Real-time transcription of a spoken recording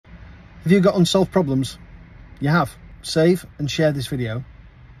Have you got unsolved problems? You have. Save and share this video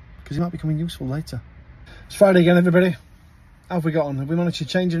because it might be coming useful later. It's Friday again, everybody. How have we got on? Have we managed to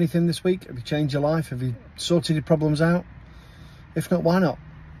change anything this week? Have you changed your life? Have you sorted your problems out? If not, why not?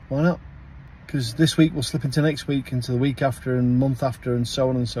 Why not? Because this week will slip into next week, into the week after and month after and so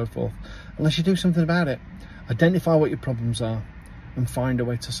on and so forth. Unless you do something about it. Identify what your problems are and find a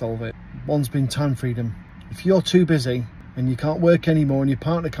way to solve it. One's been time freedom. If you're too busy and you can't work anymore and your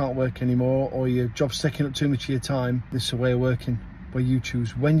partner can't work anymore, or your job's taking up too much of your time, this is a way of working where you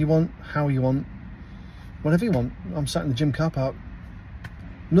choose when you want, how you want, whatever you want. I'm sat in the gym car park.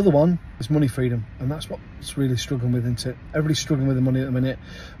 Another one is money freedom, and that's what's really struggling with, isn't it? Everybody's struggling with the money at the minute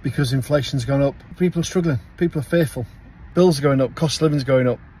because inflation's gone up. People are struggling. People are fearful. Bills are going up. Cost of living's going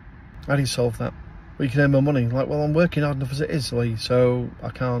up. How do you solve that? Well, you can earn more money. Like, well, I'm working hard enough as it is, Lee, so I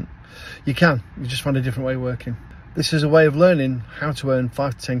can't. You can. You just find a different way of working. This is a way of learning how to earn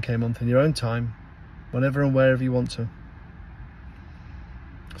 5 to 10k a month in your own time, whenever and wherever you want to.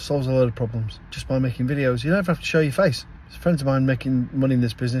 Solves a load of problems just by making videos. You don't have to show your face. There's friends of mine making money in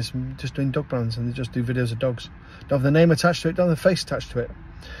this business and just doing dog brands, and they just do videos of dogs. Don't have the name attached to it, don't have the face attached to it.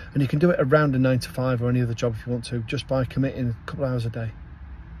 And you can do it around a 9 to 5 or any other job if you want to, just by committing a couple of hours a day.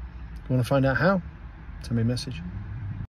 If you want to find out how, send me a message.